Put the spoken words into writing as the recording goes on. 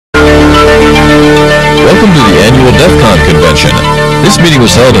Welcome to the annual DEFCON convention. This meeting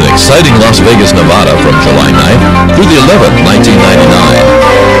was held in exciting Las Vegas, Nevada from July 9th through the 11th,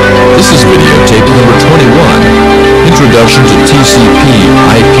 1999. This is videotape number 21, Introduction to TCP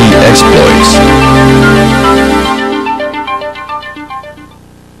IP Exploits.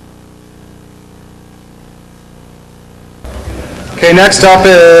 Okay, next up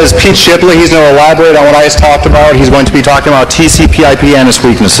is Pete Shipley. He's going to elaborate on what I just talked about. He's going to be talking about TCP IP and its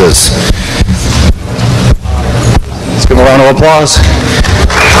weaknesses. Let's give him a round of applause.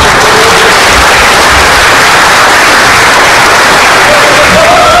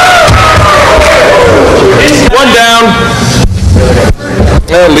 One down.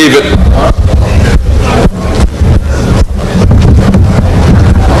 Leave it.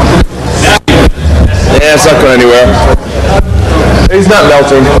 Yeah, it's not going anywhere. He's not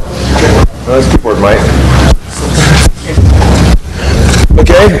melting. His keyboard might.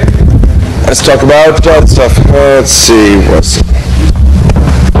 Okay. Let's talk about other stuff. Let's see. What's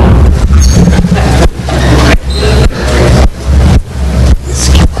his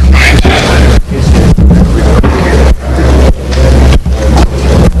keyboard might.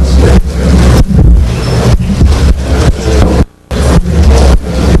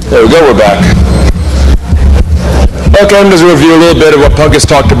 There we go. We're back. Okay, I'm just going to review a little bit of what Punk has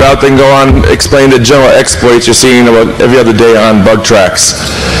talked about, then go on explain the general exploits you're seeing about every other day on bug tracks.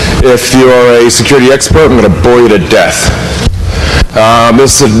 If you're a security expert, I'm going to bore you to death.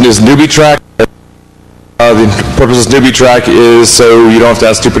 This newbie track. The purpose of this newbie track is so you don't have to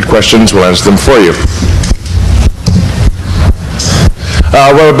ask stupid questions, we'll answer them for you.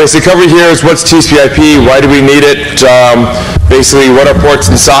 What we'll basically cover here is what's TCP/IP, why do we need it, basically what are ports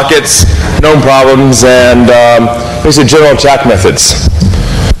and sockets, known problems, and basically general attack methods.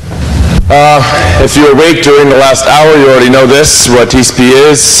 If you were awake during the last hour, you already know this, what TCP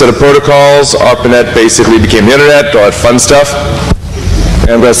is, set of protocols. ARPANET basically became the internet, all that fun stuff.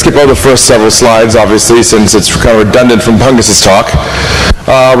 And I'm going to skip over the first several slides, obviously, since it's kind of redundant from Pungus's talk.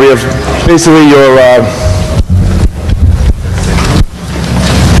 We have basically your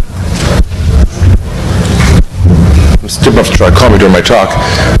stupid enough to try to call me during my talk.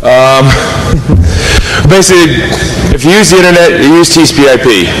 Basically, if you use the internet, you use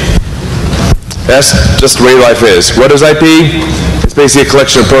TCP/IP. That's just the way life is. What is IP? It's basically a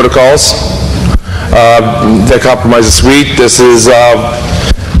collection of protocols that comprise a suite. This is,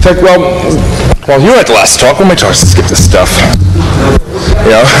 in fact, well, while you were at the last talk, what am I talking? Let's skip this stuff.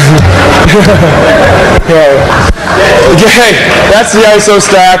 Yeah. Okay, that's the ISO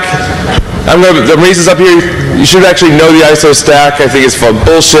stack. The reasons up here, you should actually know the ISO stack. I think it's full of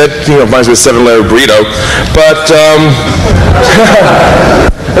bullshit. Reminds me of a 7-layer burrito. But,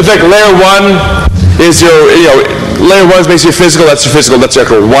 in fact, layer 1 is your, layer 1 is basically physical, that's your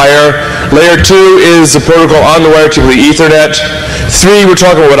actual wire. Layer 2 is the protocol on the wire, typically Ethernet. 3, we're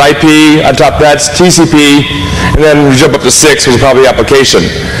talking about IP. On top of that's TCP. And then we jump up to 6, which is probably application.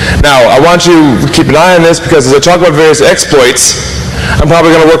 Now, I want you to keep an eye on this because as I talk about various exploits, I'm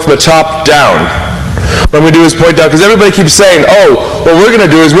probably going to work from the top down. What I'm going to do is point out, because everybody keeps saying, oh, what we're going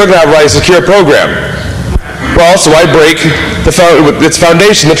to do is we're going to write a secure program. Well, so I break its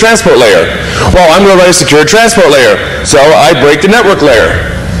foundation, the transport layer. Well, I'm going to write a secure transport layer, so I break the network layer.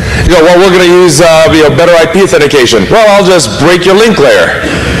 You go, well, we're going to use better IP authentication. Well, I'll just break your link layer.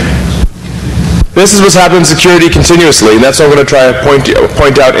 This is what's happened in security continuously, and that's what I'm going to try to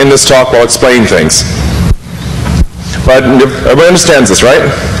point out in this talk while explaining things. But everybody understands this, right?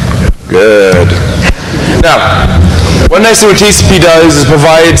 Good. Now, one nice thing what TCP does is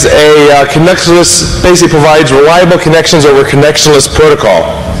provides a connectionless, basically provides reliable connections over connectionless protocol.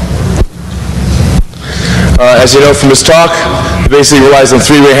 As you know from this talk, it basically relies on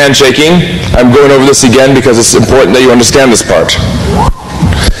three-way handshaking. I'm going over this again because it's important that you understand this part.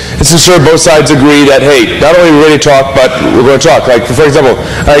 It's ensure both sides agree that, hey, not only are we ready to talk, but we're going to talk. Like, for example,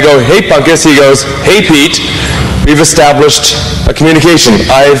 I go, hey, Punkus. He goes, hey, Pete. We've established a communication.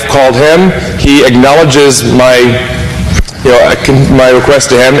 I've called him. He acknowledges my request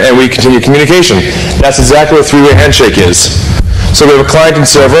to him, and we continue communication. That's exactly what a three-way handshake is. So we have a client and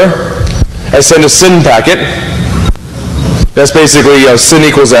server. I send a SYN packet. That's basically SYN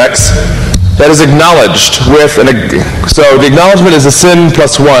equals X. That is acknowledged with so the acknowledgement is a SYN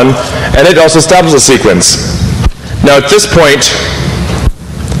plus 1, and it also establishes a sequence. Now at this point,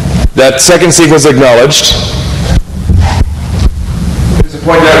 that second sequence is acknowledged. There's a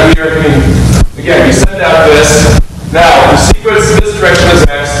point out here. Again, you send out this. Now the sequence in this direction is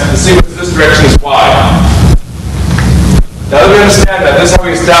X. The sequence in this direction is Y. Now let me understand that. This is how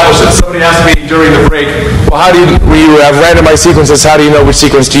we establish it. Somebody asked me during the break, well, how do you, when you have randomized sequences, how do you know which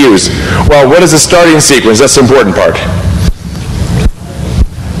sequence to use? Well, what is the starting sequence? That's the important part.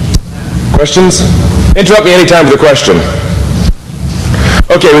 Questions? Interrupt me anytime with a question.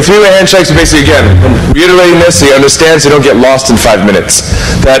 Okay, with three-way handshakes, basically, again, I'm reiterating this so you understand so you don't get lost in 5 minutes.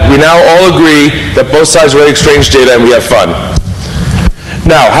 That we now all agree that both sides ready to exchange data and we have fun.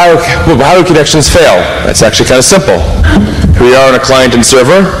 Now, how do connections fail? That's actually kind of simple. Here we are on a client and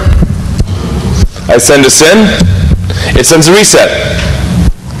server. I send a SYN. It sends a reset.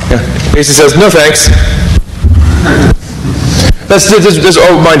 Basically says, no thanks.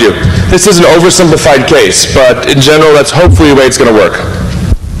 Oh, mind you, this is an oversimplified case, but in general, that's hopefully the way it's going to work.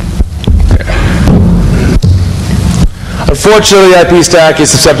 Unfortunately, the IP stack is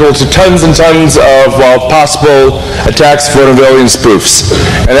susceptible to tons and tons of, well, possible attacks, vulnerability, and spoofs.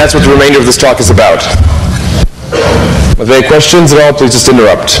 And that's what the remainder of this talk is about. If there are any questions at all, please just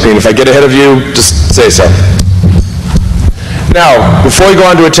interrupt. I mean, if I get ahead of you, just say so. Now, before we go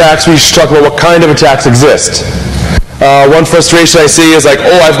on to attacks, we should talk about what kind of attacks exist. One frustration I see is like,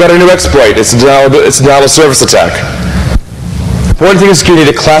 oh, I've got a new exploit. It's a denial of service attack. One thing is you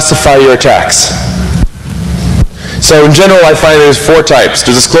need to classify your attacks. So in general, I find there's 4 types.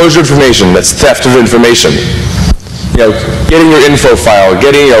 There's disclosure information, that's theft of information. Getting your info file,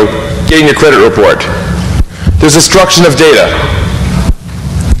 getting your credit report. There's destruction of data,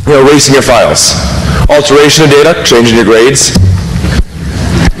 erasing your files. Alteration of data, changing your grades.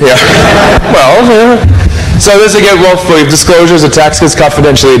 Yeah. Well, so this again, well, for disclosures, attacks against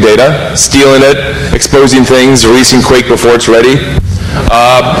confidentiality of data, stealing it, exposing things, releasing Quake before it's ready.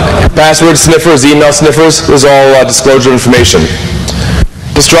 Password sniffers, email sniffers, those are all disclosure information.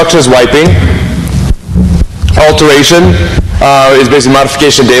 Destruction is wiping. Alteration is basically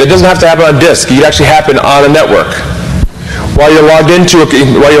modification of data. It doesn't have to happen on disk. It can actually happen on a network. While you're logged in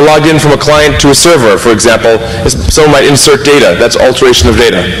from a client to a server, for example, someone might insert data. That's alteration of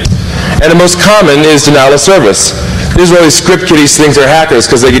data. And the most common is denial of service. These are all these script kiddies things are hackers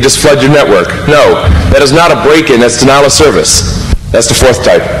because they can just flood your network. No, that is not a break-in. That's denial of service. That's the 4th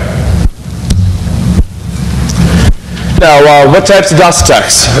type. Now, what types of DOS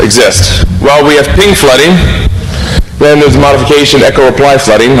attacks exist? Well, we have ping flooding. Then there's modification, echo reply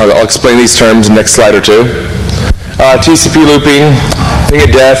flooding. I'll explain these terms in the next slide or two. TCP looping, ping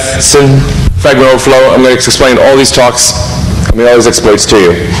of death, SYN fragment overflow. I'm going to explain all these talks, all these exploits to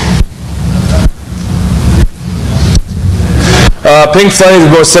you. Ping flooding is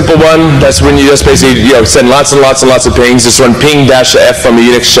the most simple one. That's when you just basically send lots and lots and lots of pings. Just run ping-f from a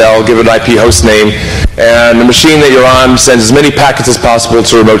Unix shell, give it an IP host name, and the machine that you're on sends as many packets as possible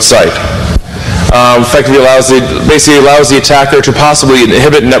to a remote site. Effectively allows the attacker to possibly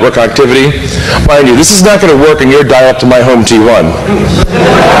inhibit network activity. Mind you, this is not going to work in your dial-up to my home T1.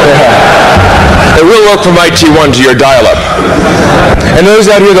 It will work from my T1 to your dial-up. And those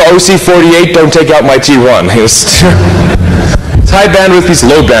out here, the OC48, don't take out my T1. It's high bandwidth, it's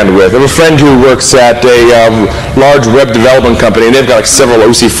low bandwidth. I have a friend who works at a large web development company, and they've got like several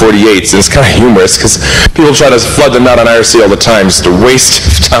OC48s, and it's kind of humorous because people try to flood them out on IRC all the time. It's just a waste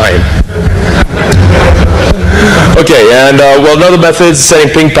of time. Okay, and well, another method is sending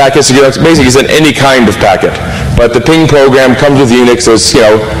ping packets. So basically, you send any kind of packet, but the ping program comes with Unix. So it's,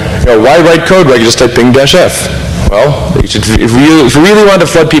 why write code where you just type ping-f? Well, if you really want to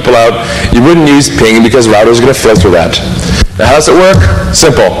flood people out, you wouldn't use ping because routers are going to filter that. Now, how does it work?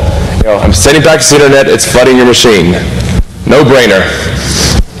 Simple. I'm sending packets to the internet. It's flooding your machine. No brainer.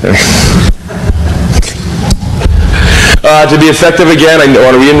 To be effective again, I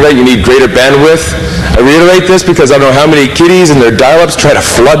want to reiterate, you need greater bandwidth. I reiterate this because I don't know how many kiddies and their dial-ups try to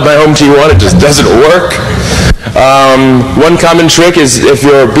flood my home T1. It just doesn't work. One common trick is if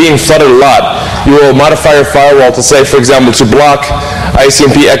you're being flooded a lot, you will modify your firewall to say, for example, to block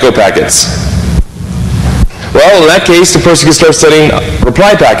ICMP echo packets. Well, in that case, the person can start sending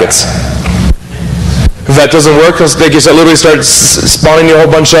reply packets. If that doesn't work, they can literally start spawning you a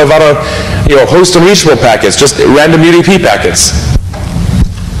whole bunch of, host unreachable packets, just random UDP packets.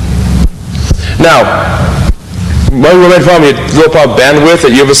 Now, one main problem, you low about bandwidth,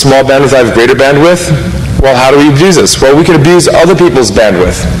 that you have a small bandwidth, I have greater bandwidth. Well, how do we abuse this? Well, we can abuse other people's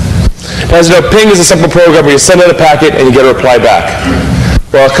bandwidth. As you know, ping is a simple program where you send out a packet and you get a reply back.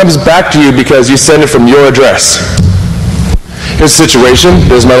 Well, it comes back to you because you send it from your address. Here's the situation.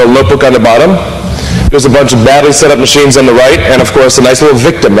 There's my little notebook on the bottom. There's a bunch of badly set up machines on the right, and of course a nice little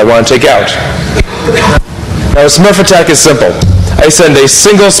victim I want to take out. Now, a Smurf attack is simple. I send a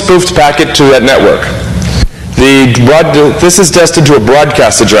single spoofed packet to that network. This is destined to a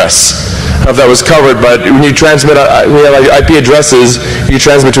broadcast address. know if that was covered, but when you transmit, we have IP addresses, you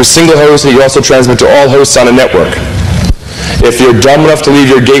transmit to a single host, and you also transmit to all hosts on a network. If you're dumb enough to leave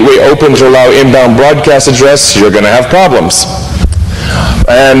your gateway open to allow inbound broadcast address, you're going to have problems.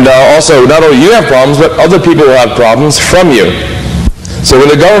 And also, not only you have problems, but other people will have problems from you. So when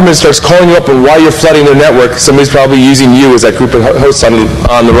the government starts calling you up on why you're flooding their network, somebody's probably using you as that group of hosts on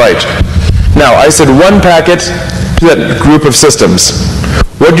the right. Now, I said one packet to that group of systems.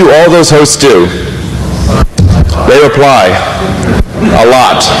 What do all those hosts do? They reply. A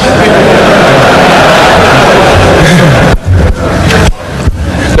lot.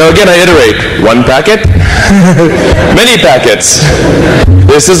 Now again, I iterate. One packet, many packets.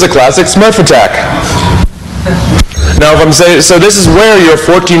 This is a classic Smurf attack. Now, if I'm saying, so this is where your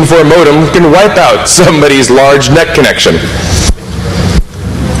 14.4 modem can wipe out somebody's large net connection.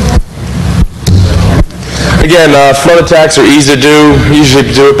 Again, flood attacks are easy to do. Usually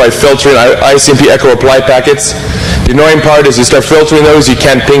do it by filtering ICMP echo reply packets. The annoying part is you start filtering those, you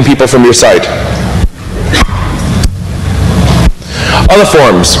can't ping people from your site. Other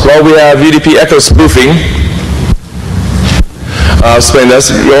forms. Well, we have UDP echo spoofing. I'll explain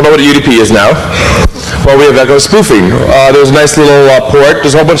this. You all know what a UDP is now. Well, we have echo spoofing. There's a nice little port.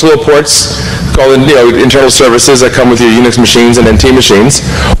 There's a whole bunch of little ports called internal services that come with your Unix machines and NT machines,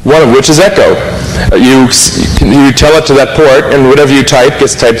 one of which is echo. You tell it to that port, and whatever you type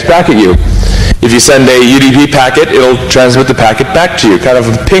gets typed back at you. If you send a UDP packet, it'll transmit the packet back to you. Kind of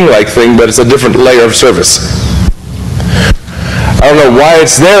a ping-like thing, but it's a different layer of service. I don't know why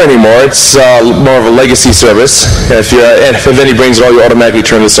it's there anymore. It's more of a legacy service. If any brings it all, you automatically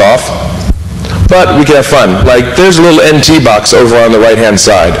turn this off. But we can have fun. Like, there's a little NT box over on the right-hand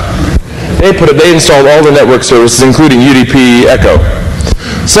side. They installed all the network services, including UDP echo.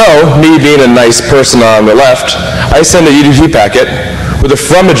 So, me being a nice person on the left, I send a UDP packet with a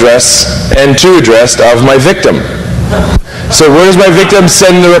from address and to address of my victim. So where does my victim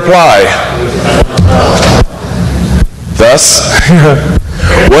send the reply? Thus,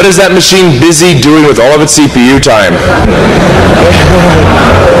 what is that machine busy doing with all of its CPU time?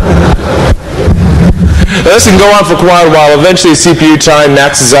 This can go on for quite a while. Eventually CPU time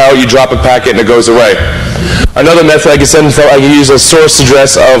maxes out, you drop a packet and it goes away. Another method I can use a source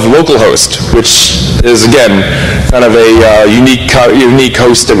address of localhost, which is again kind of a unique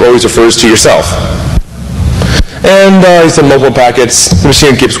host that always refers to yourself. And some mobile packets. The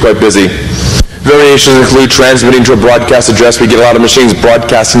machine keeps quite busy. Variations include transmitting to a broadcast address. We get a lot of machines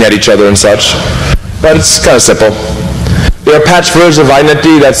broadcasting at each other and such. But it's kind of simple. There are patched versions of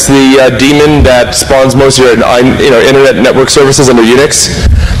inetd. That's the daemon that spawns most of your internet network services under Unix.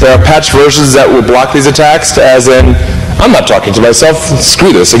 There are patched versions that will block these attacks, as in, I'm not talking to myself,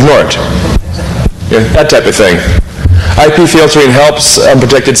 screw this, ignore it. Yeah, that type of thing. IP filtering helps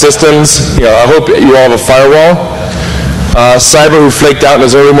unprotected systems. I hope you all have a firewall. Cyber, who flaked out in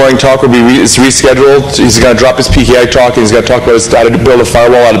his early morning talk, will be rescheduled. He's going to drop his PKI talk, and he's going to talk about how to build a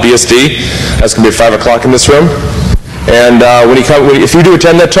firewall out of BSD. That's going to be at 5 o'clock in this room. And if you do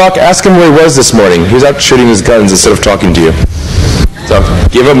attend that talk, ask him where he was this morning. He was out shooting his guns instead of talking to you. So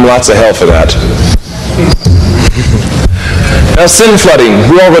give him lots of hell for that. Now, SYN flooding.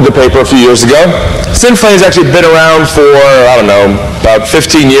 We all read the paper a few years ago. SYN flooding has actually been around for, I don't know, about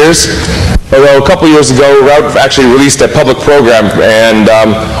 15 years. Although a couple years ago, Route actually released a public program, and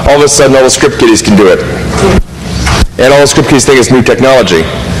all of a sudden, all the script kiddies can do it. And all the script kiddies think it's new technology.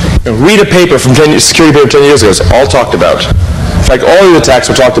 Read a paper from security paper 10 years ago. It's all talked about. In fact, all of the attacks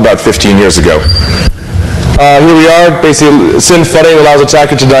were talked about 15 years ago. Here we are. Basically, SYN flooding allows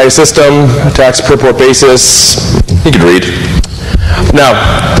attacker to deny a system, attacks per port basis. You can read. Now,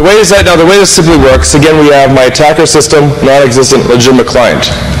 the way this simply works, again, we have my attacker system, non-existent, legitimate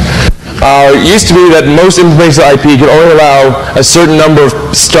client. It used to be that most information IP could only allow a certain number of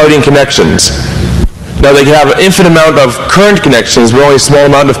starting connections. Now, they can have an infinite amount of current connections, but only a small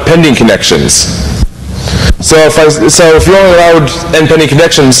amount of pending connections. So if you're only allowed n pending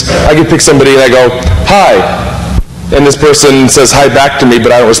connections, I can pick somebody and I go, hi. And this person says hi back to me,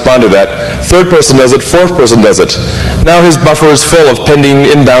 but I don't respond to that. Third person does it, fourth person does it. Now his buffer is full of pending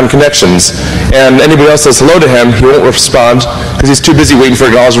inbound connections. And anybody else says hello to him, he won't respond because he's too busy waiting for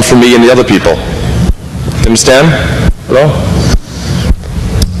acknowledgement from me and the other people. Understand? Hello?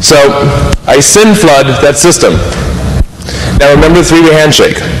 So I SYN flood that system. Now remember the three-way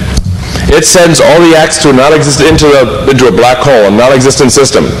handshake. It sends all the acts to a non-existent into a black hole, a non-existent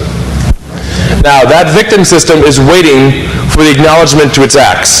system. Now that victim system is waiting for the acknowledgement to its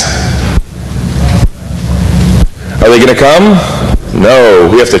acts. Are they going to come? No,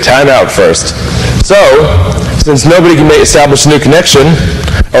 we have to time out first. So, since nobody can establish a new connection,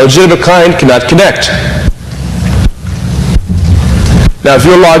 A legitimate client cannot connect. Now, if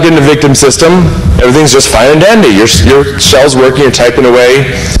you're logged into the victim system, everything's just fine and dandy. Your shell's working, you're typing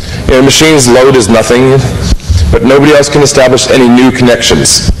away. Your machine's load is nothing, but nobody else can establish any new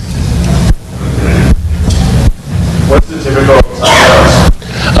connections. What's the typical host?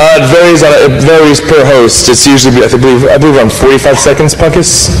 It varies per host. It's usually, I believe around 45 seconds,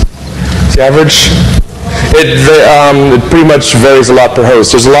 Puckus, the average. It pretty much varies a lot per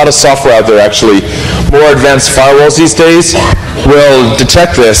host. There's a lot of software out there, actually. More advanced firewalls these days will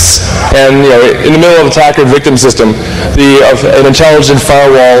detect this, and in the middle of attacker victim system, an intelligent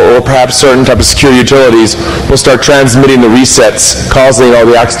firewall or perhaps certain type of security utilities will start transmitting the resets, causing all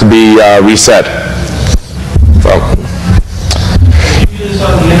the acts to be reset. So. If you do this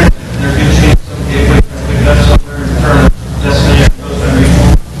on the internet, they're going to change some gateway traffic up somewhere and turn destination host unreachable.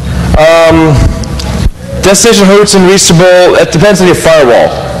 Destination hosts unreachable, it depends on your firewall.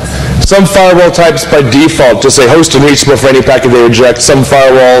 Some firewall types by default just say host unreachable for any packet they reject. Some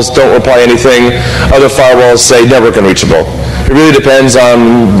firewalls don't reply anything. Other firewalls say network unreachable. It really depends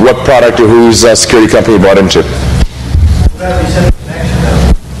on what product or whose security company you bought into.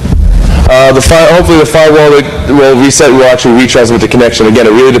 Hopefully the firewall that will reset will actually retransmit the connection. Again,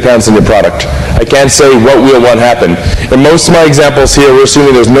 it really depends on your product. I can't say what will what happen. In most of my examples here, we're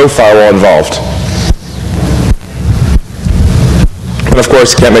assuming there's no firewall involved. And of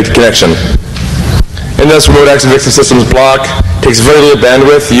course, you can't make the connection. In this remote access victim systems block, takes very little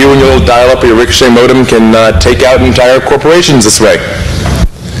bandwidth. You and your little dial-up or your ricochet modem can take out entire corporations this way.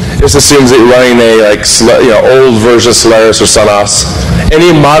 This assumes that you're running a old version of Solaris or Sonos.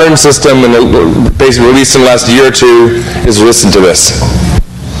 Any modern system, basically released in the last year or two, is listened to this.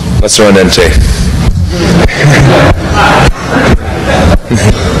 Let's run NT.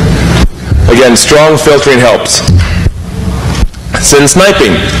 Again, strong filtering helps. SYN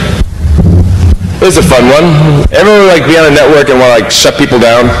sniping. This is a fun one. Ever be on a network and want to shut people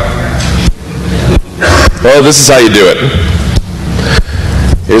down? Well, this is how you do it.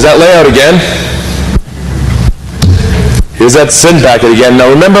 Here's that layout again. Here's that SYN packet again. Now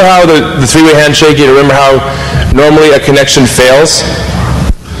remember how the three-way handshake, you remember how normally a connection fails?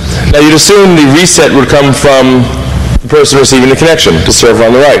 Now you'd assume the reset would come from the person receiving the connection, the server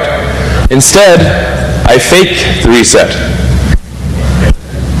on the right. Instead, I fake the reset.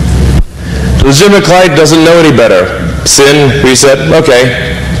 The legitimate client doesn't know any better. SYN, reset,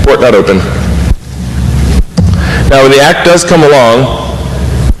 okay, port not open. Now when the act does come along,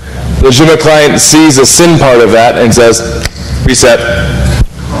 the legitimate client sees the SYN part of that and says, reset.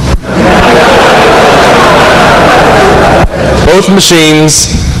 Both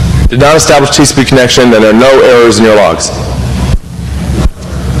machines did not establish TCP connection, and there are no errors in your logs.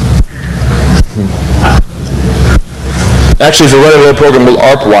 Actually, if you're running a little program called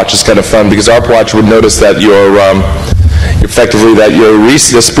ARPWatch, it's kind of fun because ARPWatch would notice that your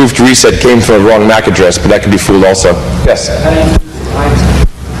spoofed reset came from a wrong MAC address, but that can be fooled also. Yes.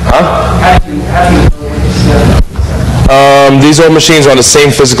 These old machines are on the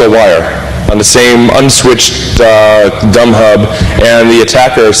same physical wire, on the same unswitched dumb hub, and the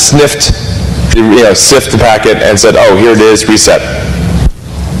attacker sniffed the packet and said, oh, here it is, reset.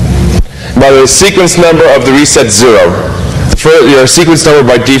 By the way, sequence number of the reset 0. Your sequence number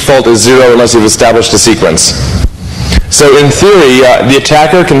by default is 0 unless you've established a sequence. So in theory, the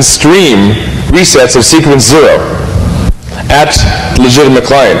attacker can stream resets of sequence 0 at the legitimate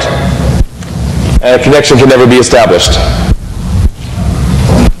client, and a connection can never be established.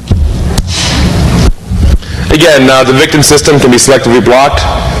 Again, the victim system can be selectively blocked.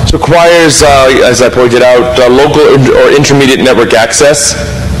 It requires, as I pointed out, local or intermediate network access.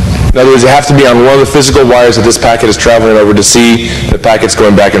 In other words, you have to be on one of the physical wires that this packet is traveling over to see the packets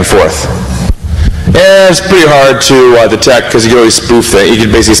going back and forth. And it's pretty hard to detect because you can always spoof it. You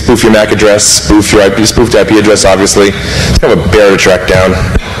can basically spoof your MAC address, spoof your spoofed IP address, obviously. It's kind of a bear to track down.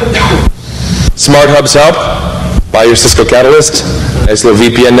 Smart hubs help. Buy your Cisco Catalyst. Nice little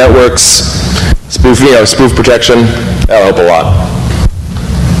VPN networks. Spoof protection. That'll help a lot.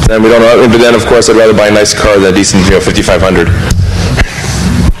 And we don't know, but then of course I'd rather buy a nice car than a decent 5500.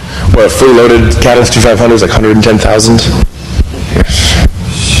 What, a fully loaded Catalyst 2500 is like 110,000?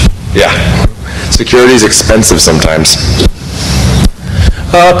 Yeah. Security is expensive sometimes.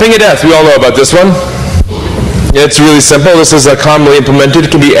 Ping of death, we all know about this one. It's really simple. This is commonly implemented.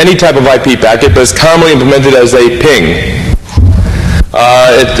 It can be any type of IP packet, but it's commonly implemented as a ping.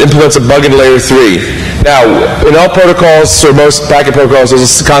 It implements a bug in layer 3. Now, in all protocols, or most packet protocols,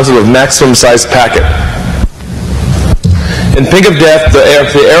 there's a concept of maximum size packet. In ping of death, the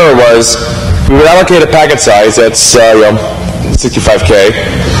error was we would allocate a packet size that's 65K.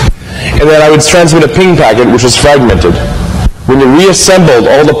 And then I would transmit a ping packet, which was fragmented. When you reassembled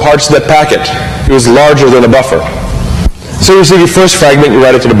all the parts of that packet, it was larger than a buffer. So you receive your first fragment, you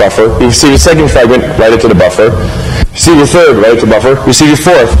write it to the buffer. You receive your second fragment, write it to the buffer. You receive your third, write it to the buffer. You receive your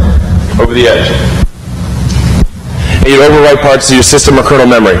fourth, over the edge. And you'd overwrite parts of your system or kernel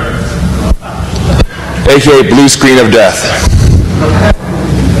memory, aka blue screen of death.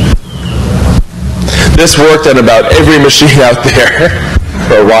 This worked on about every machine out there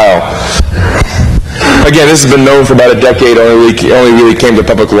for a while. Again, this has been known for about a decade, only really came to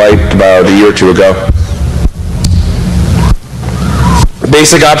public light about a year or two ago.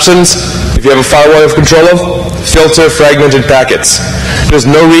 Basic options, if you have a firewall you have control of, filter fragmented packets. There's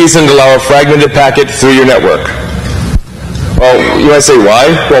no reason to allow a fragmented packet through your network. Well, you might say,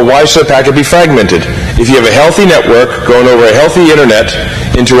 why? Well, why should a packet be fragmented? If you have a healthy network going over a healthy internet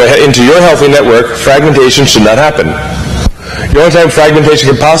into your healthy network, fragmentation should not happen. The only time fragmentation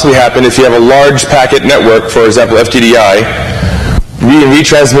could possibly happen if you have a large packet network, for example, FTDI,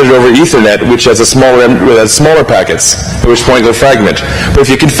 retransmitted over Ethernet, which has smaller packets, at which point they'll fragment. But if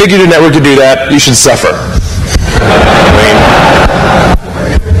you configure your network to do that, you should suffer.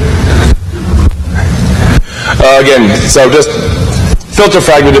 Again, so just filter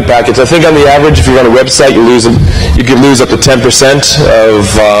fragmented packets. I think on the average, if you run a website, you could lose up to 10% of,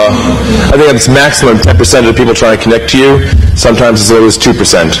 I think it's maximum 10% of the people trying to connect to you. Sometimes as low as 2%.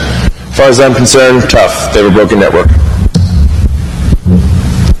 As far as I'm concerned, tough. They have a broken network.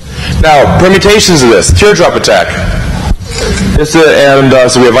 Now, permutations of this. Teardrop attack. So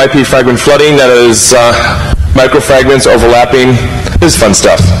we have IP fragment flooding, that is microfragments overlapping. This is fun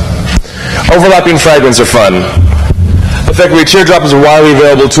stuff. Overlapping fragments are fun. Effectively, Teardrop is a widely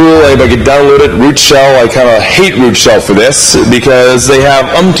available tool. Anybody can download it. Root Shell, I kind of hate Root Shell for this because they have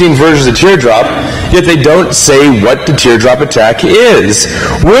umpteen versions of Teardrop, yet they don't say what the Teardrop attack is.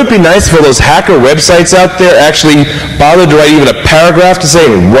 Would it be nice for those hacker websites out there actually bother to write even a paragraph to say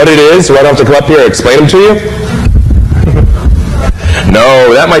what it is, so I don't have to come up here and explain them to you?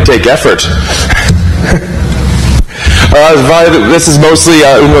 No, that might take effort. This is mostly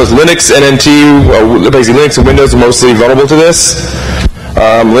Linux and NT, basically Linux and Windows are mostly vulnerable to this.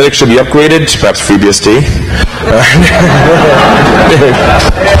 Linux should be upgraded to perhaps FreeBSD.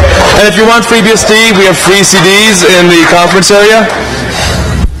 And if you want FreeBSD, we have free CDs in the conference area.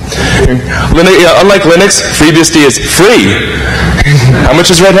 Unlike Linux, FreeBSD is free. How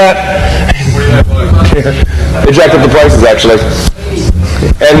much is Red Hat? They jacked up the prices, actually.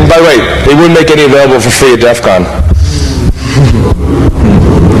 And by the way, they wouldn't make any available for free at DEFCON.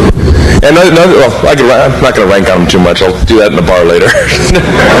 And I'm not going to rank on them too much. I'll do that in the bar later.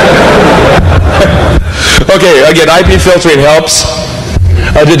 Okay, again, IP filtering helps.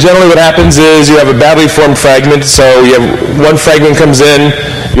 Generally what happens is you have a badly formed fragment. So you have one fragment comes in,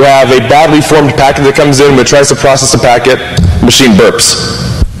 you have a badly formed packet that comes in, but tries to process the packet, machine burps.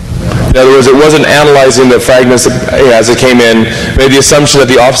 In other words, it wasn't analyzing the fragments as it came in, made the assumption that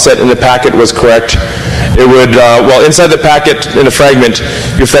the offset in the packet was correct. It would, inside the packet in a fragment,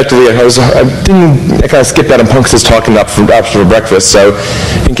 you effectively, I kind of skipped that on Punks is talking up for breakfast, so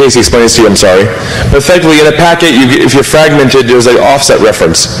in case he explains to you, I'm sorry. But effectively, in a packet, if you're fragmented, there's an offset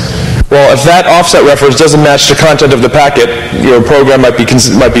reference. Well, if that offset reference doesn't match the content of the packet, your program might be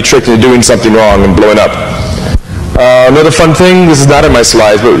tricked into doing something wrong and blowing up. Another fun thing, this is not in my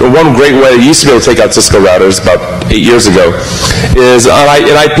slides, but one great way you used to be able to take out Cisco routers about 8 years ago is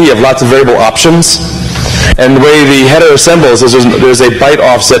in IP you have lots of variable options, and the way the header assembles is there's a byte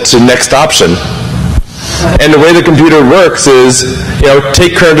offset to next option. And the way the computer works is,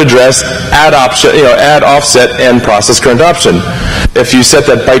 take current address, add option, add offset, and process current option. If you set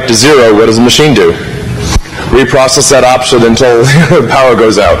that byte to 0, what does the machine do? Reprocess that option until the power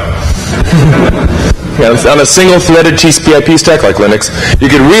goes out. On a single-threaded TCP/IP stack like Linux, you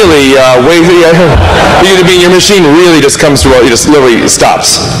could really your machine really just comes to, it just literally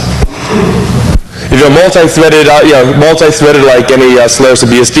stops. If you're multi-threaded, multi-threaded like any Solaris or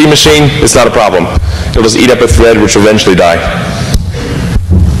BSD machine, it's not a problem. It'll just eat up a thread, which will eventually die.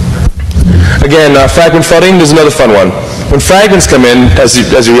 Again, fragment flooding is another fun one. When fragments come in, as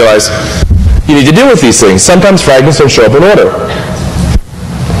you realize, you need to deal with these things. Sometimes fragments don't show up in order.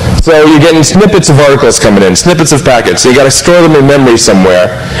 So you're getting snippets of articles coming in, snippets of packets. So you got to store them in memory somewhere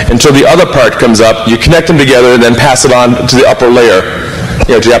until the other part comes up. You connect them together and then pass it on to the upper layer,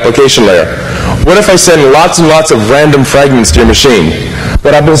 to the application layer. What if I send lots and lots of random fragments to your machine?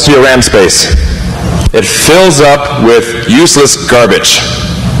 What happens to your RAM space? It fills up with useless garbage.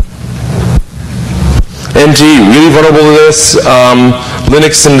 NT, really vulnerable to this.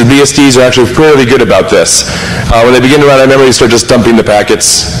 Linux and the BSDs are actually pretty good about this. When they begin to run out of memory, they start just dumping the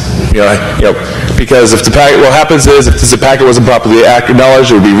packets. Because if the packet, what happens is if the packet wasn't properly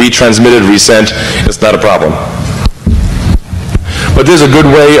acknowledged, it would be retransmitted, resent. It's not a problem. But there's a good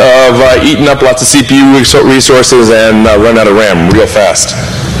way of eating up lots of CPU resources and run out of RAM real fast.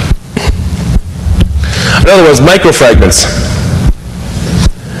 Another one is microfragments.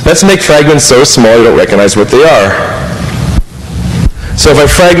 Let's make fragments so small you don't recognize what they are. So if I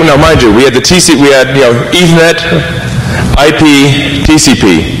fragment, now mind you, we had the TCP, we had Ethernet, IP,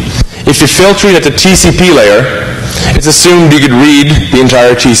 TCP. If you're filtering at the TCP layer, it's assumed you could read the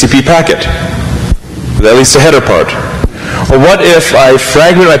entire TCP packet, with at least the header part. Or what if I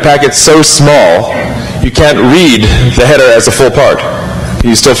fragment my packet so small you can't read the header as a full part? Can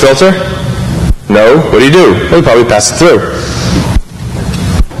you still filter? No. What do you do? Well, you probably pass it through.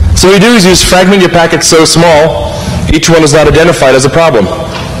 So what you do is you just fragment your packet so small, each one is not identified as a problem.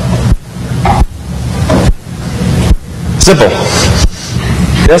 Simple.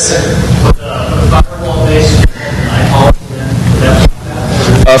 Yes?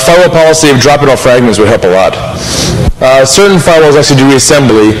 Firewall policy of dropping off fragments would help a lot. Certain firewalls actually do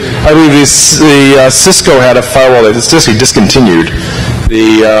reassembly. I believe the Cisco had a firewall that Cisco discontinued,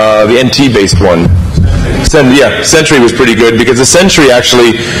 the NT-based one. Sentry was pretty good because the Sentry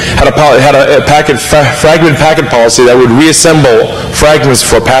actually had a fragment packet policy that would reassemble fragments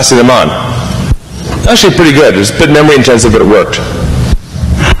before passing them on. Actually pretty good. It was a bit memory intensive, but it worked.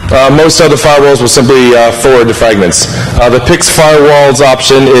 Most other firewalls will simply forward the fragments. The PIX firewalls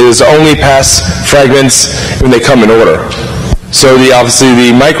option is only pass fragments when they come in order. So obviously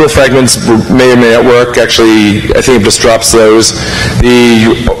the micro fragments may or may not work. Actually, I think it just drops those.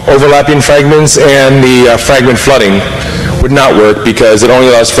 The overlapping fragments and the fragment flooding would not work because it only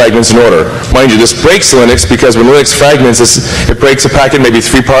allows fragments in order. Mind you, this breaks Linux because when Linux fragments, it breaks a packet maybe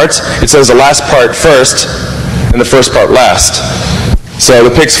 3 parts. It says the last part first and the first part last. So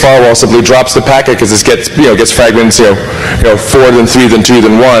the PIX firewall simply drops the packet because it gets fragments 4, then 3, then 2,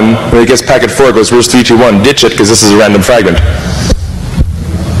 then 1. When it gets packet 4, it goes, where's 3, 2, 1? Ditch it because this is a random fragment.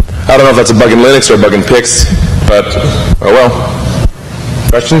 I don't know if that's a bug in Linux or a bug in PIX, but oh well.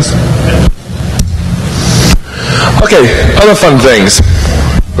 Questions? Okay, other fun things.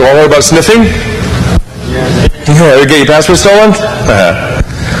 You want to worry about sniffing? You get your password stolen?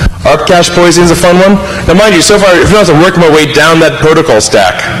 Arc cache poisoning is a fun one. Now mind you, so far, if you know, I'm working my way down that protocol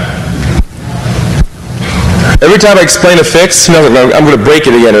stack. Every time I explain a fix, I'm going to break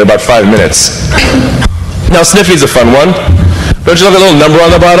it again in about 5 minutes. Now sniffing is a fun one. Don't you look at a little number on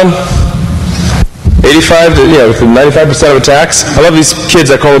the bottom? 85 to 95% of attacks. I love these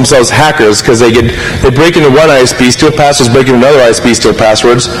kids that call themselves hackers because they break into one ISP, steal passwords, break into another ISP, steal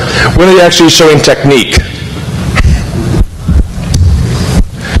passwords. When are they actually showing technique?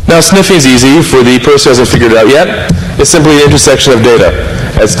 Now sniffing is easy for the person who hasn't figured it out yet. It's simply an intersection of data.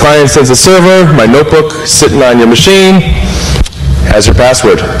 As client sends a server, my notebook sitting on your machine has your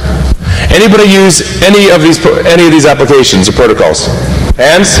password. Anybody use any of these applications or protocols?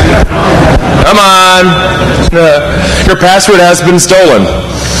 Hands? Come on. Your password has been stolen.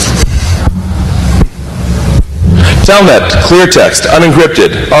 Telnet, clear text,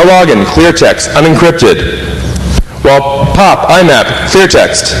 unencrypted. Our login, clear text, unencrypted. Well, POP, IMAP, clear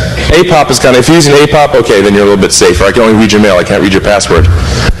text. APOP is kind of, if you're using APOP, okay, then you're a little bit safer. I can only read your mail, I can't read your password.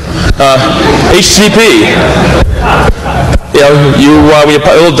 HTTP. When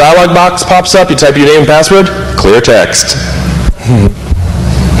a little dialog box pops up, you type your name and password, clear text.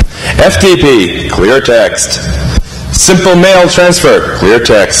 FTP, clear text. Simple mail transfer, clear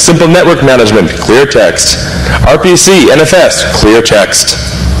text. Simple network management, clear text. RPC, NFS, clear text.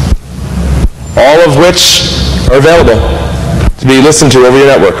 All of which are available to be listened to over your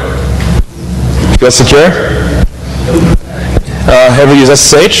network. You feel secure? Ever use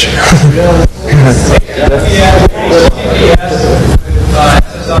SSH?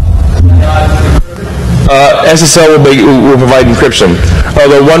 SSL will provide encryption.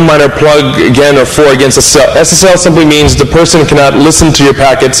 Although one minor plug again or for against SSL. SSL simply means the person cannot listen to your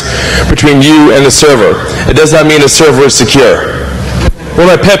packets between you and the server. It does not mean the server is secure. One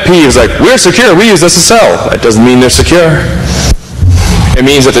of my pet peeves is like, we're secure, we use SSL. That doesn't mean they're secure. It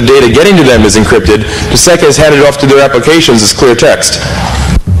means that the data getting to them is encrypted. The second is handed off to their applications as clear text.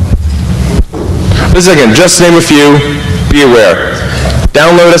 This is again, just to name a few, be aware.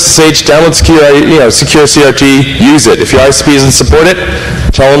 Download SSH, download secure CRT, use it. If your ISP doesn't support it,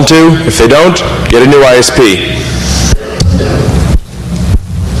 tell them to. If they don't, get a new ISP.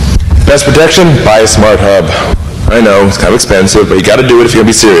 Best protection, buy a smart hub. I know, it's kind of expensive, but you got to do it if you're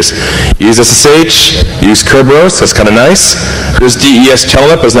going to be serious. Use SSH, use Kerberos, that's kind of nice. There's DES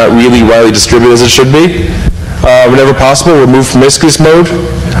Telnet, but it's not really widely distributed as it should be. Whenever possible, remove promiscuous mode.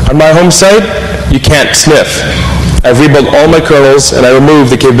 On my home site, you can't sniff. I've rebuilt all my kernels, and I removed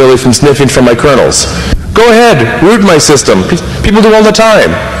the capability from sniffing from my kernels. Go ahead, root my system. People do all the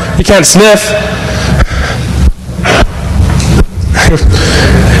time. You can't sniff.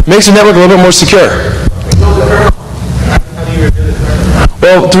 Makes your network a little bit more secure.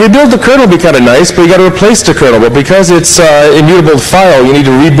 Well, to rebuild the kernel would be kind of nice, but you got to replace the kernel. But because it's immutable file, you need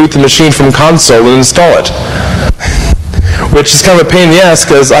to reboot the machine from console and install it. Which is kind of a pain in the ass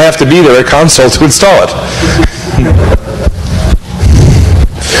because I have to be there at console to install it.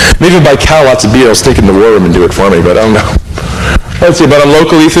 Maybe by Cal lots of I'll stick in the war room and do it for me, but I don't know. Let's see, but on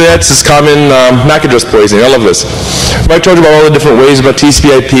local Ethernets, it's common MAC address poisoning. I love this. I told you about all the different ways about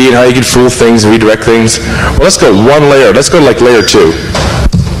TCP/IP and how you can fool things and redirect things. Well, let's go one layer. Let's go to like layer 2.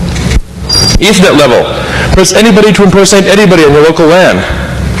 Ethernet level. Press anybody to impersonate anybody on your local LAN.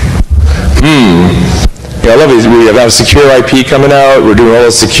 Yeah, I love these. We have a secure IP coming out. We're doing all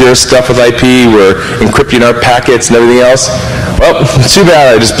this secure stuff with IP. We're encrypting our packets and everything else. Well, too bad.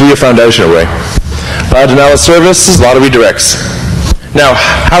 I just blew your foundation away. Denial of service is a lot of redirects. Now,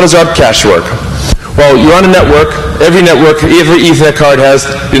 how does ARP cache work? Well, you're on a network. Every network, every Ethernet card has,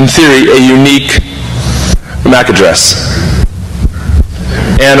 in theory, a unique MAC address.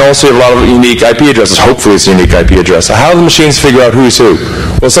 And also you have a lot of unique IP addresses. Hopefully it's a unique IP address. So how do the machines figure out who's who?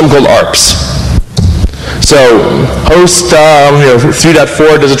 Well, something called ARPs. So host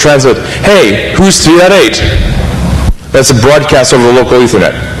 3.4 does a translate. Hey, who's 3.8? That's a broadcast over the local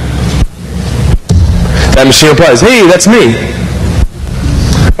Ethernet. That machine replies, hey, that's me.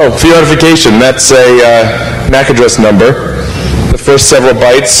 Oh, for your notification, that's a MAC address number. The first several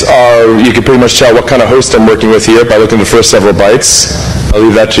bytes are, you can pretty much tell what kind of host I'm working with here by looking at the first several bytes. I'll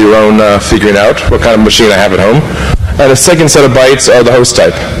leave that to your own figuring out what kind of machine I have at home. And the second set of bytes are the host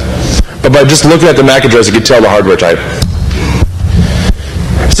type. But by just looking at the MAC address, you can tell the hardware type.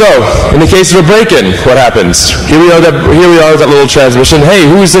 So, in the case of a break-in, what happens? Here we are with that little transmission. Hey,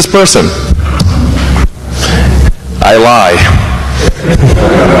 who is this person? I lie.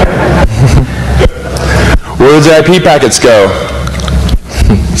 Where do the IP packets go?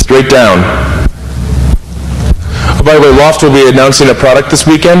 Straight down. Oh, by the way, Loft will be announcing a product this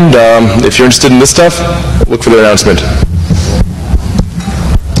weekend. If you're interested in this stuff, look for their announcement.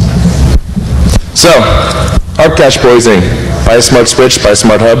 So, ARP cache poisoning. Buy a smart switch, buy a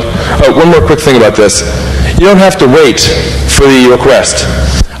smart hub. Oh, one more quick thing about this. You don't have to wait for the request.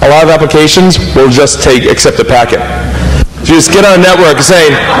 A lot of applications will just accept the packet. If you just get on a network saying,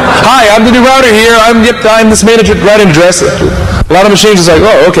 hi, I'm the new router here, I'm this main routing address. A lot of machines are like,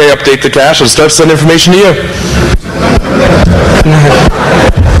 oh, okay, update the cache and start sending information to you.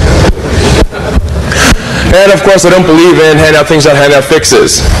 And of course, I don't believe in handout things on handout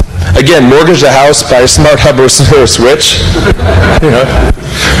fixes. Again, mortgage the house, buy a smart hub or a switch.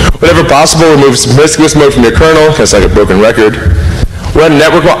 Whenever possible, remove promiscuous mode from your kernel. That's like a broken record. Run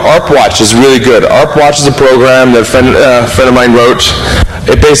network ARP Watch is really good. ARP Watch is a program that a friend of mine wrote.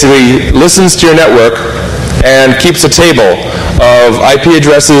 It basically listens to your network and keeps a table of IP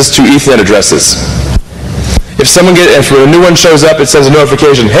addresses to Ethernet addresses. If a new one shows up, it sends a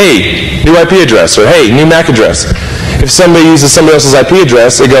notification, hey, new IP address, or hey, new MAC address. If somebody uses somebody else's IP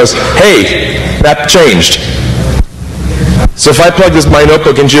address, it goes, hey, that changed. So if I plug my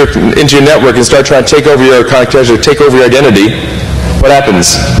notebook into your network and start trying to take over your connectivity, take over your identity, what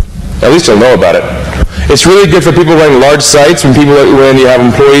happens? At least you'll know about it. It's really good for people running large sites, when you have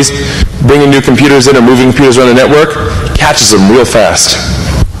employees bringing new computers in or moving computers around the network, catches them real fast.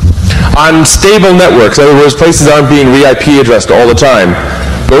 On stable networks, in other words, places aren't being re-IP addressed all the time,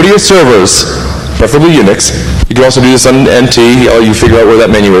 go to your servers, preferably Unix. You can also do this on NT, you figure out where that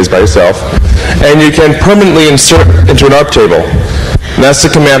menu is by yourself. And you can permanently insert into an ARP table. And that's the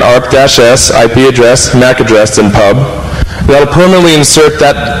command ARP-S, IP address, MAC address, and pub. That'll permanently insert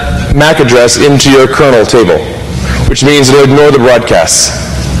that MAC address into your kernel table, which means it'll ignore the broadcasts.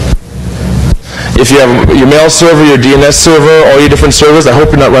 If you have your mail server, your DNS server, all your different servers, I hope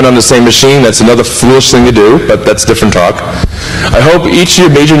you're not running on the same machine. That's another foolish thing to do, but that's different talk. I hope each of your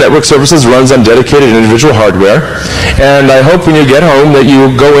major network services runs on dedicated individual hardware, and I hope when you get home that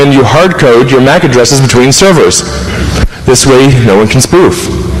you go in, you hard code your MAC addresses between servers. This way, no one can spoof.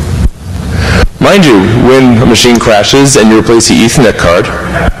 Mind you, when a machine crashes and you replace the Ethernet card,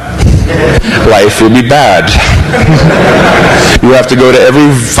 life will be bad. You have to go to every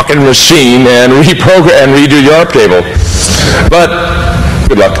fucking machine and reprogram and redo your ARP table. But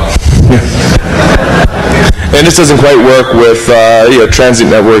good luck. And this doesn't quite work with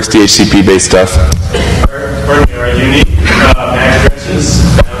transient networks, DHCP-based stuff. Are unique MAC addresses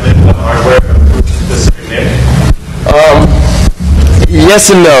found in the hardware of specific NIC? Yes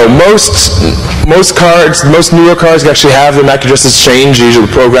and no. Most newer cards actually have the MAC addresses changed, usually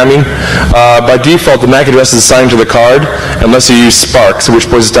with programming. By default, the MAC address is assigned to the card unless you use Spark, which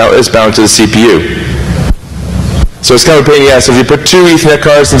is bound to the CPU. So it's kind of a pain in the ass. So if you put two Ethernet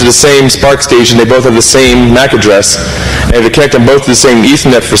cards into the same Spark station, they both have the same MAC address, and if you connect them both to the same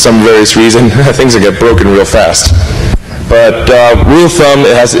Ethernet for some various reason, things will get broken real fast. But rule of thumb,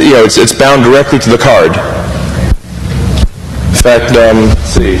 it has, it's bound directly to the card. In fact, let's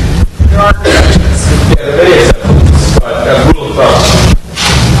see. Yeah, the video exceptions, but as rule of thumb.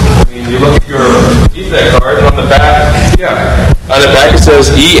 I mean, you look at your Ethernet card, and on the back, on the back it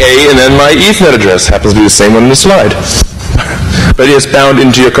says EA, and then my Ethernet address happens to be the same one on the slide. But it's bound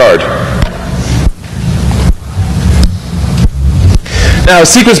into your card. Now,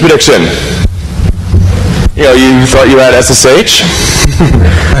 sequence prediction. You thought you had SSH?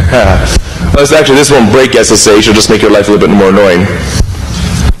 Well, actually, this won't break SSH, it'll just make your life a little bit more annoying.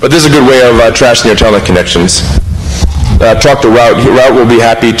 But this is a good way of trashing your telnet connections. Talk to Route. Route will be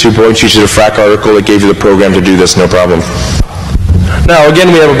happy to point you to the FRAC article that gave you the program to do this, no problem. Now,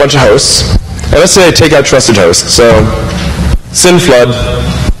 again, we have a bunch of hosts. And let's say I take out trusted host. So, SYN flood,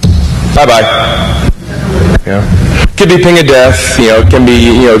 bye-bye. Could be ping of death, it can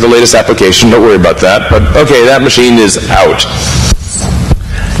be, the latest application, don't worry about that. But, okay, that machine is out.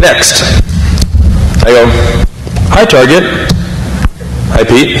 Next, I go, hi target, hi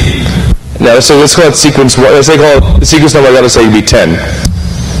Pete. Now, so let's call it sequence one. Let's say call it the sequence number I got to say would be 10.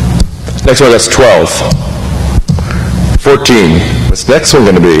 Next one, that's 12. 14. What's the next one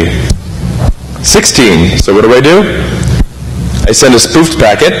going to be? 16. So what do? I send a spoofed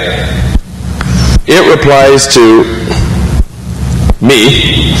packet. It replies to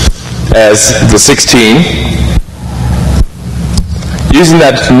me as the 16. Using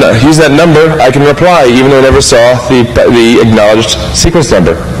that number, I can reply even though I never saw the acknowledged sequence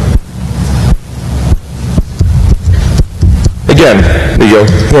number. Again,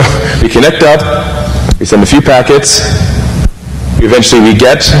 we connect up, we send a few packets, eventually we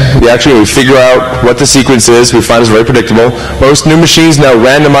figure out what the sequence is, we find it's very predictable. Most new machines now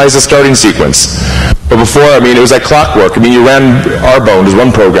randomize the starting sequence. But before, it was like clockwork. You ran R-Bone as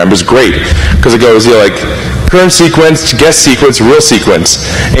one program, it was great, because it goes, like, current sequence, guess sequence, real sequence,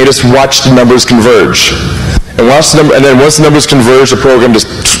 and you just watch the numbers converge. And then once the numbers converge, the program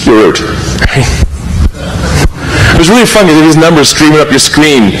just root. It was really fun because these numbers streaming up your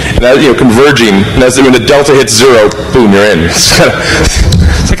screen, and converging, and when the delta hits 0, boom, you're in. It's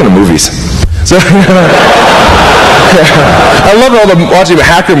like in the movies. So I love watching the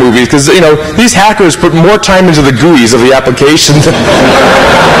hacker movies because these hackers put more time into the GUIs of the application.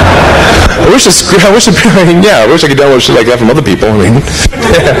 I wish I could download shit like that from other people.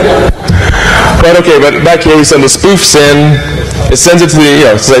 But back here we send the spoof SYN. It sends it to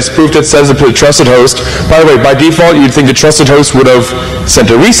the, since I spoofed it, sends it to the trusted host. By the way, by default, you'd think the trusted host would have sent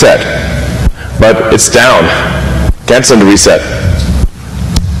a reset, but it's down. Can't send a reset.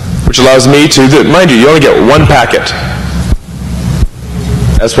 Which allows me to, mind you only get one packet.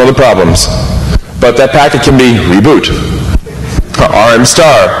 That's one of the problems. But that packet can be reboot. RM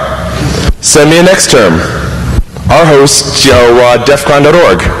star. Send me an next term. Our host,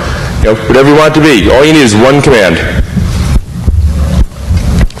 DEFCON.org. Whatever you want it to be. All you need is one command.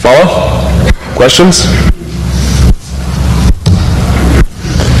 Follow? Questions?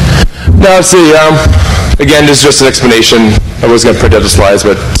 Now let's see. Again, this is just an explanation. I was going to print out the slides,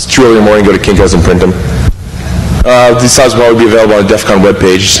 but it's too early in the morning. Go to Kinko's and print them. These slides will probably be available on the DEFCON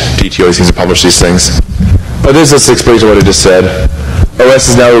webpage. DT always seems to publish these things. But this just explains what I just said. OS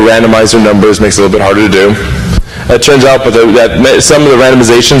is now randomizer numbers, makes it a little bit harder to do. It turns out that some of the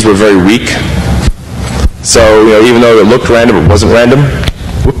randomizations were very weak. So, even though it looked random, it wasn't random.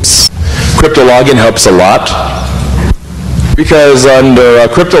 Whoops. Crypto login helps a lot. Because under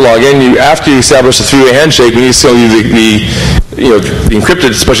crypto login, after you establish a three-way handshake, we need to still use the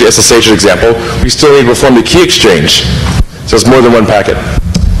encrypted, especially SSH example, we still need to perform the key exchange. So it's more than one packet.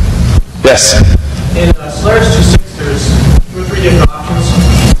 Yes? In Solaris 2.6, there's 2 or 3 different options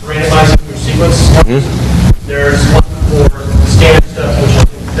for randomizing your sequence. There's one for standard stuff, which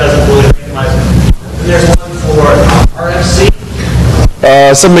doesn't really randomize it. And there's one for RFC.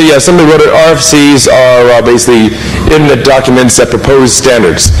 Somebody wrote it. RFCs are basically in the documents that propose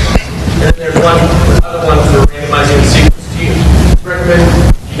standards. And there's another one for randomizing the sequence. Do you recommend,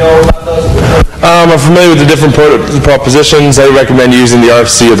 about those? I I'm familiar with the different propositions. I recommend using the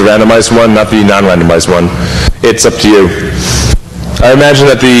RFC or the randomized one, not the non-randomized one. It's up to you. I imagine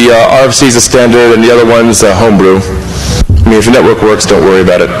that the RFC is a standard and the other one's a homebrew. I mean, if your network works, don't worry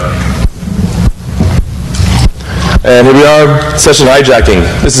about it. And here we are, session hijacking.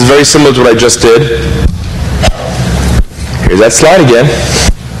 This is very similar to what I just did. Here's that slide again.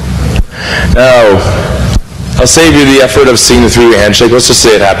 Now, I'll save you the effort of seeing the three-way handshake. Let's just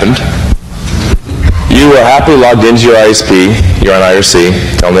say it happened. You are happily logged into your ISP. You're on IRC,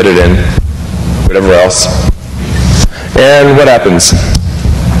 telnet it in, whatever else. And what happens?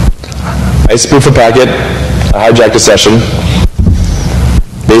 I spoof a packet. I hijack the session.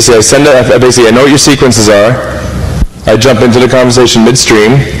 Basically, I know what your sequences are. I jump into the conversation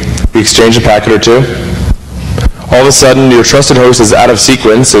midstream. We exchange a packet or two. All of a sudden, your trusted host is out of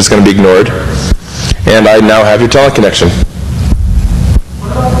sequence, so it's going to be ignored. And I now have your telnet connection.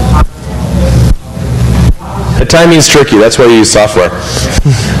 The timing is tricky. That's why you use software.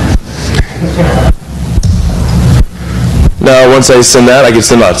 Now, once I send that, I get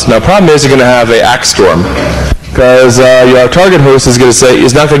some nuts. Now, problem is you're going to have an ACK storm. Because your target host is going to say,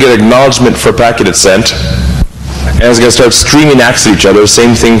 is not going to get acknowledgement for a packet it's sent. And it's going to start streaming ACKs at each other.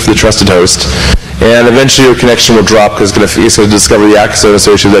 Same thing for the trusted host. And eventually your connection will drop because it's going to discover the ACK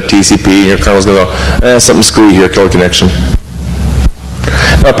associated with that TCP. And your kernel's going to go, something screwy here, kill a connection.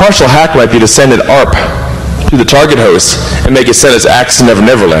 Now, a partial hack might be to send an ARP to the target host and make it send its ACKs to Never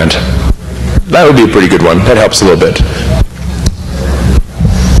Never Land. That would be a pretty good one. That helps a little bit.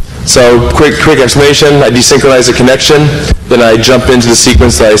 So, quick explanation. I desynchronize the connection, then I jump into the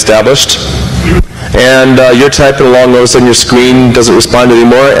sequence that I established. And you're typing along, all of a sudden your screen doesn't respond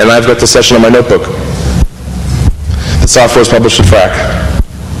anymore, and I've got the session on my notebook. The software is published with FRAC.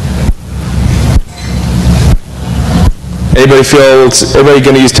 Everybody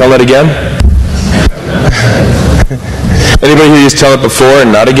going to use telnet again? Anybody who used telnet before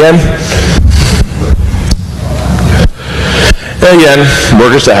and not again? And again,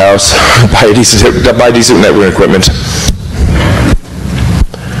 workers to house, buy decent network equipment.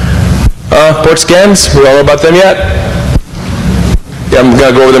 Port scans, we all know about them yet? Yeah, I'm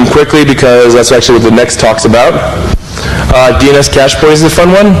going to go over them quickly because that's actually what the next talk's about. DNS cache poison is a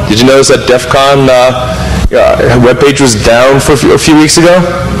fun one. Did you notice that DEFCON webpage was down for a few weeks ago?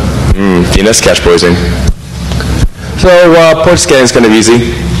 DNS cache poisoning. So port scanning is kind of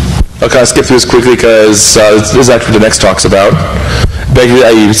easy. I'll kind of skip through this quickly because this is actually what the next talk's about.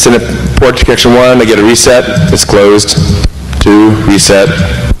 I send a port to connection 1, I get a reset, it's closed. 2, reset.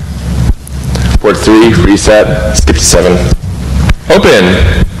 Port 3, reset, skip to 7. Open!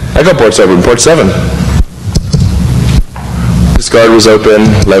 I got ports open, port 7. Discard was open,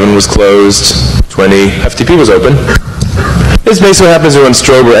 11 was closed, 20, FTP was open. This is basically what happens when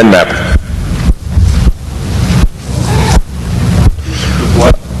strobe or nmap.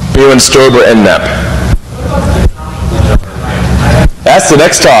 You and strobe or nmap. That's the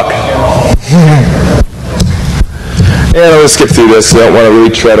next talk. And I'm going to skip through this. I don't want to really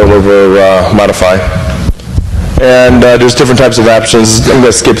tread all over modify. And there's different types of options. I'm going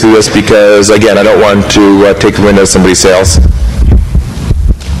to skip through this because, again, I don't want to take the wind out of somebody's sails.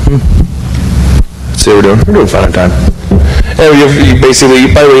 Let's see what we're doing. We're doing fine on time. And you basically,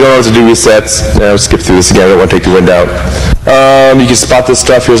 by the way, you don't have to do resets. I'll skip through this again. I don't want to take the wind out. You can spot this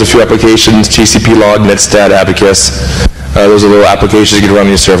stuff. Here's a few applications. TCP log, netstat, abacus. Those are little applications you can run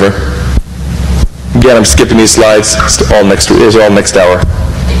on your server. Again, I'm skipping these slides. It's all next hour.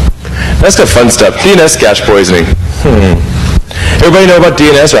 That's the fun stuff. DNS cache poisoning. Everybody know about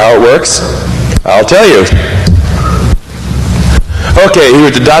DNS or how it works? I'll tell you. Okay,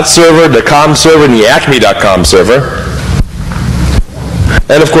 here's the .dot server, the .com server, and the acme.com server.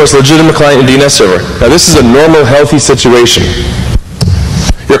 And of course, legitimate client and DNS server. Now this is a normal, healthy situation.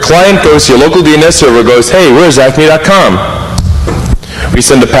 Your client goes to your local DNS server, goes, hey, where's acme.com? We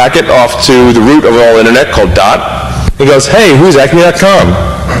send a packet off to the root of all internet called .dot. He goes, hey, who's acme.com?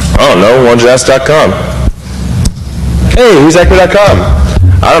 I don't know, why don't you ask.com? Hey, who's acme.com?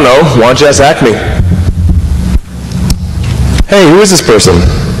 I don't know, why don't you ask Acme? Hey, who is this person?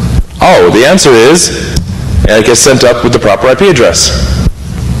 Oh, the answer is, and it gets sent up with the proper IP address.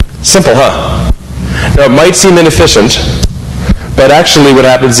 Simple, huh? Now, it might seem inefficient, but actually what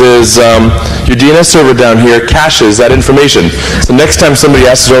happens is your DNS server down here caches that information. So next time somebody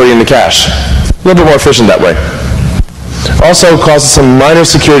asks, it's already in the cache. A little bit more efficient that way. Also causes some minor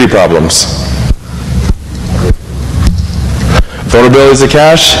security problems. Vulnerabilities of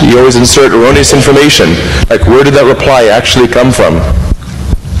cache, you always insert erroneous information, like where did that reply actually come from?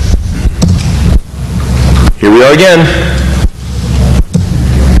 Here we are again.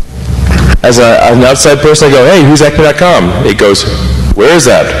 As an outside person, I go, hey, who's acme.com? It goes, where is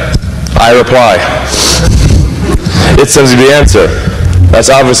that? I reply. It sends me the answer. That's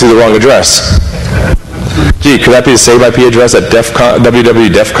obviously the wrong address. Gee, could that be the same IP address that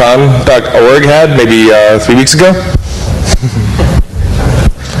www.defcon.org had maybe 3 weeks ago?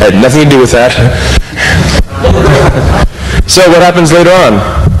 Had nothing to do with that. So what happens later on?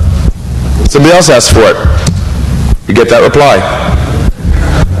 Somebody else asks for it. You get that reply.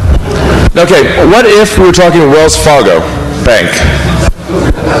 Okay, what if we were talking Wells Fargo Bank?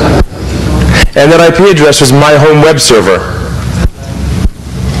 And that IP address was my home web server.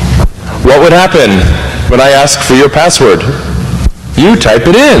 What would happen when I ask for your password? You type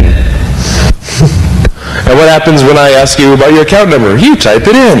it in. And what happens when I ask you about your account number? You type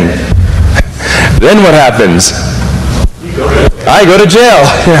it in. Then what happens? I go to jail.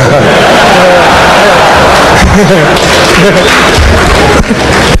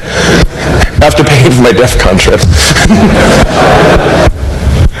 After paying for my DEFCON trip.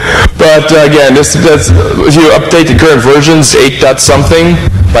 But again, if you update the current versions, 8.something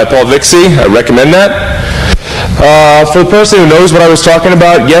by Paul Vixie, I recommend that. For the person who knows what I was talking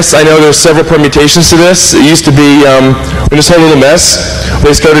about, yes, I know there's several permutations to this. It used to be, in this whole little mess,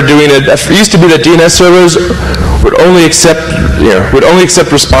 they started doing it. It used to be that DNS servers would only accept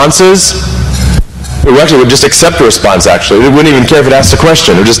responses. It actually would just accept a response, actually. It wouldn't even care if it asked a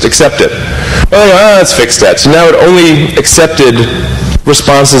question. It would just accept it. Oh, yeah, let's fix that. So now it only accepted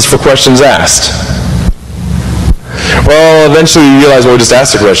responses for questions asked. Well, eventually you realize, well, we just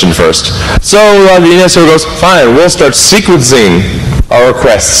asked the question first. So the DNS server goes, fine, we'll start sequencing our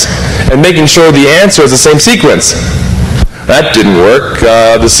requests and making sure the answer is the same sequence. That didn't work.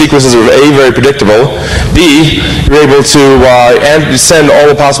 The sequences were A, very predictable. B, you're able to send all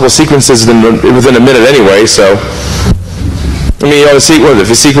the possible sequences within a minute anyway, so. I mean, if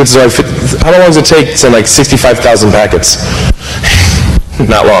the sequences are, how long does it take to send like 65,000 packets?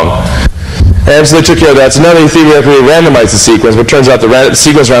 Not long. And so they took care of that. So now they theoretically randomized the sequence, but it turns out the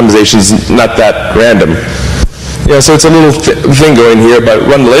sequence randomization is not that random. So it's a little thing going here, but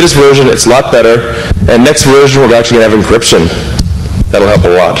run the latest version, it's a lot better. And next version, we're actually going to have encryption. That'll help a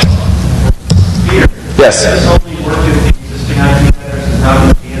lot. Yes? Does this only work if the existing IP address is not in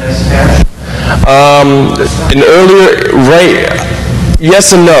the DNS cache?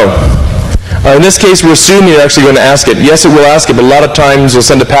 Yes and no. In this case, we're assuming you're actually going to ask it. Yes, it will ask it, but a lot of times you'll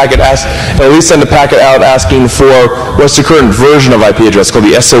send a packet, at least send a packet out asking for what's the current version of IP address, called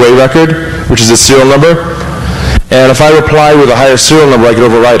the SOA record, which is the serial number. And if I reply with a higher serial number, I can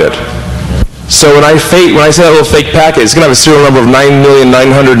overwrite it. So when I send that little fake packet, it's going to have a serial number of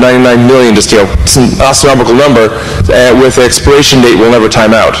 9,999,000,000, just some astronomical number, with the expiration date will never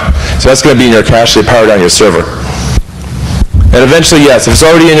time out. So that's going to be in your cache. They power down your server. And eventually, yes, if it's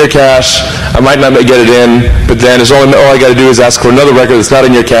already in your cache, I might not get it in, but then all I got to do is ask for another record that's not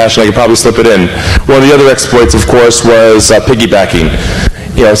in your cache, and I can probably slip it in. One of the other exploits, of course, was piggybacking.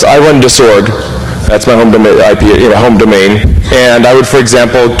 So I run disorg. That's my home domain, home domain. And I would, for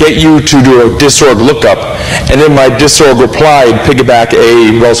example, get you to do a disorg lookup, and in my disorg reply, piggyback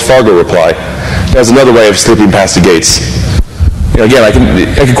a Wells Fargo reply. That's another way of slipping past the gates. Again, I can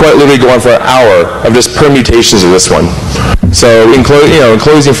quite literally go on for an hour of just permutations of this one. So in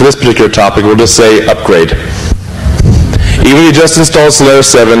closing for this particular topic, we'll just say upgrade. Even if you just installed Solaris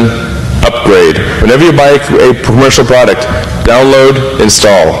 7, upgrade. Whenever you buy a commercial product, download,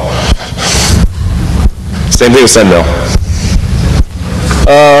 install. Same thing with Sentinel.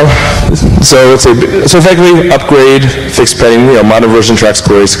 So effectively, upgrade, fixed pending, modern version tracks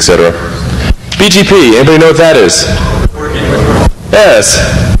queries, etc. BGP, anybody know what that is? Yes.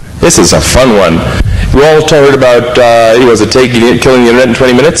 This is a fun one. You all heard about, killing the internet in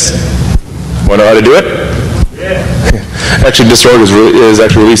 20 minutes? Want to know how to do it? Yeah. Actually, disorg is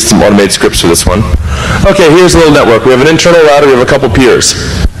actually released some automated scripts for this one. Okay, here's a little network. We have an internal router, we have a couple peers.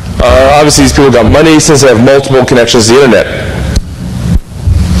 Obviously, these people got money since they have multiple connections to the internet.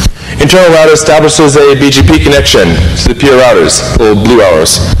 Internal router establishes a BGP connection to the peer routers, little blue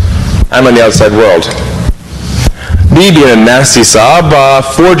arrows. I'm on the outside world. B, being a nasty sob,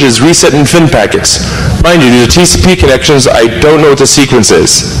 forges reset and fin packets. Mind you, these are TCP connections. I don't know what the sequence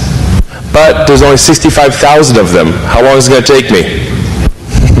is. But there's only 65,000 of them. How long is it going to take me?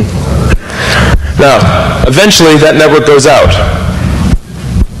 Now, eventually that network goes out.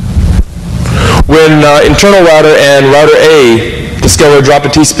 When internal router and router A discover, drop a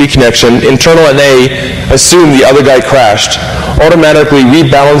TCP connection, internal NA assume the other guy crashed, automatically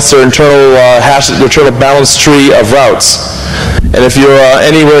rebalance their internal their internal balance tree of routes. And if you're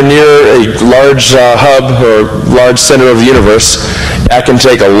anywhere near a large hub or large center of the universe, that can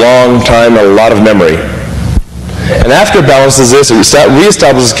take a long time and a lot of memory. And after it balances this, it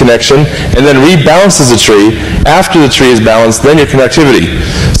reestablishes connection, and then rebalances the tree. After the tree is balanced, then your connectivity.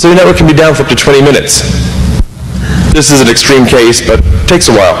 So your network can be down for up to 20 minutes. This is an extreme case, but it takes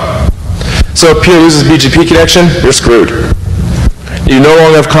a while. So a peer loses BGP connection, you're screwed. You no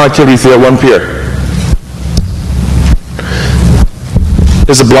longer have connectivity through that one peer.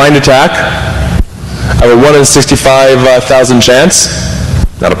 There's a blind attack. I have a 1 in 65,000 chance.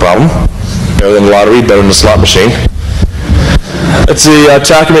 Not a problem. Better than the lottery, better than the slot machine. Let's see,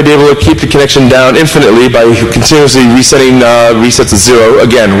 attacker may be able to keep the connection down infinitely by continuously resetting resets to 0.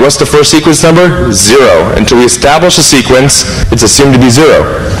 Again, what's the first sequence number? 0. Until we establish a sequence, it's assumed to be 0.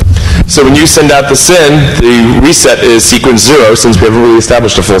 So when you send out the SYN, the reset is sequence 0 since we haven't really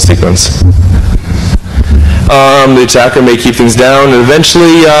established a full sequence. The attacker may keep things down, and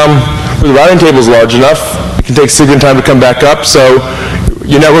eventually, the routing table is large enough, it can take significant time to come back up, so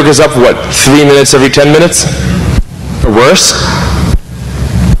your network is up, what, 3 minutes every 10 minutes? Or worse?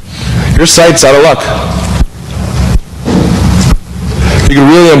 Your site's out of luck. You can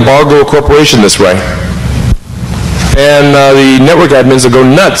really embargo a corporation this way. And the network admins will go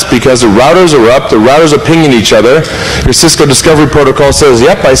nuts because the routers are up, the routers are pinging each other. Your Cisco discovery protocol says,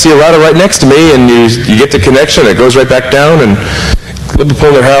 yep, I see a router right next to me, and you get the connection, it goes right back down, and they'll be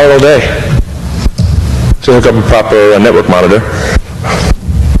pulling their hair out all day to hook up a proper network monitor.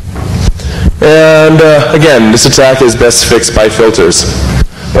 And again, this attack is best fixed by filters.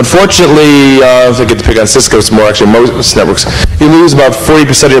 Unfortunately, if I get to pick on Cisco, it's more actually most networks, you lose about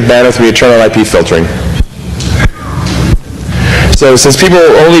 40% of your bandwidth when you turn on IP filtering. So since people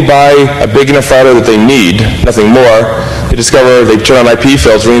only buy a big enough router that they need, nothing more, they discover they turn on IP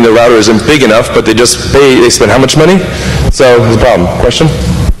filtering, the router isn't big enough, but they just pay, they spend how much money? So there's a problem. Question?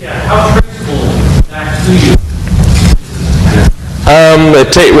 Yeah, how traceable is that to you?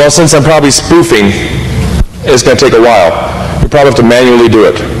 Well, since I'm probably spoofing, it's going to take a while. You probably have to manually do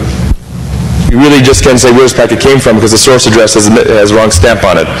it. You really just can't say where this packet came from because the source address has the wrong stamp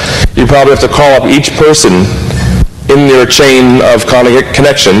on it. You probably have to call up each person in your chain of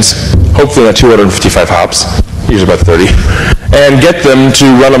connections, hopefully not 255 hops, usually about 30, and get them to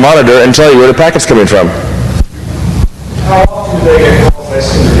run a monitor and tell you where the packet's coming from. How often do they get calls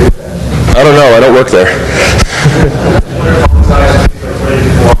asking to do that? I don't know, I don't work there.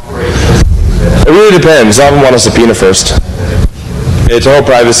 It really depends. Some of them want a subpoena first. It's a whole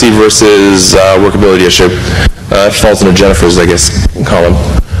privacy versus workability issue. It falls under Jennifer's, I guess, column.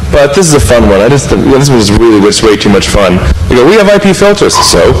 But this is a fun one. This was really way too much fun. You go, we have IP filters,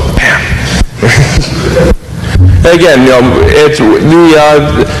 so bam. Again, the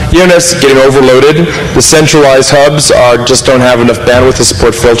internet's getting overloaded. The centralized hubs just don't have enough bandwidth to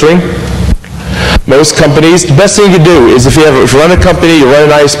support filtering. Most companies, the best thing you can do is if you run a company, you run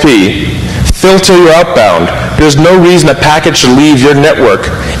an ISP, filter your outbound. There's no reason a packet should leave your network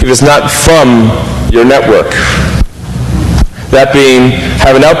if it's not from your network. That being,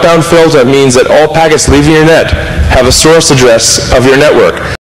 have an outbound filter, that means that all packets leaving your net have a source address of your network.